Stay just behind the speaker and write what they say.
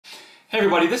Hey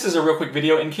everybody, this is a real quick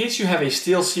video in case you have a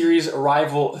SteelSeries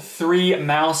Rival 3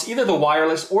 mouse, either the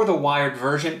wireless or the wired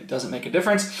version, it doesn't make a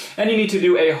difference, and you need to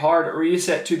do a hard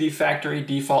reset to the factory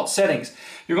default settings.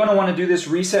 You're going to want to do this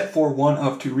reset for one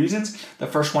of two reasons. The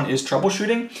first one is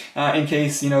troubleshooting, in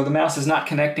case the mouse is not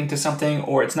connecting to something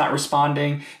or it's not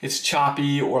responding, it's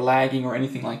choppy or lagging or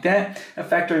anything like that. A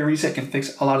factory reset can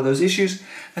fix a lot of those issues.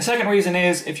 The second reason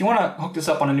is if you want to hook this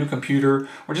up on a new computer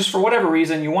or just for whatever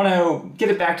reason you want to get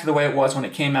it back to the way it was when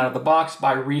it came out of the box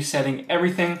by resetting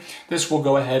everything, this will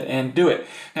go ahead and do it.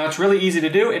 Now it's really easy to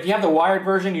do. If you have the wired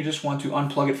version, you just want to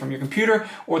unplug it from your computer,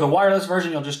 or the wireless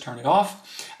version, you'll just turn it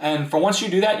off. And for once you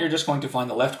do that, you're just going to find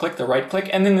the left click, the right click,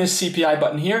 and then this CPI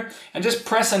button here, and just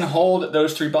press and hold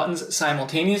those three buttons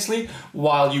simultaneously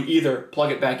while you either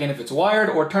plug it back in if it's wired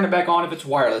or turn it back on if it's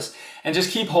wireless. And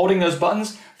just keep holding those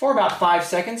buttons for about 5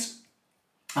 seconds.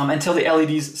 Until the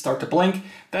LEDs start to blink.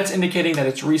 That's indicating that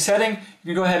it's resetting.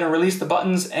 You can go ahead and release the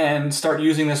buttons and start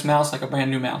using this mouse like a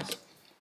brand new mouse.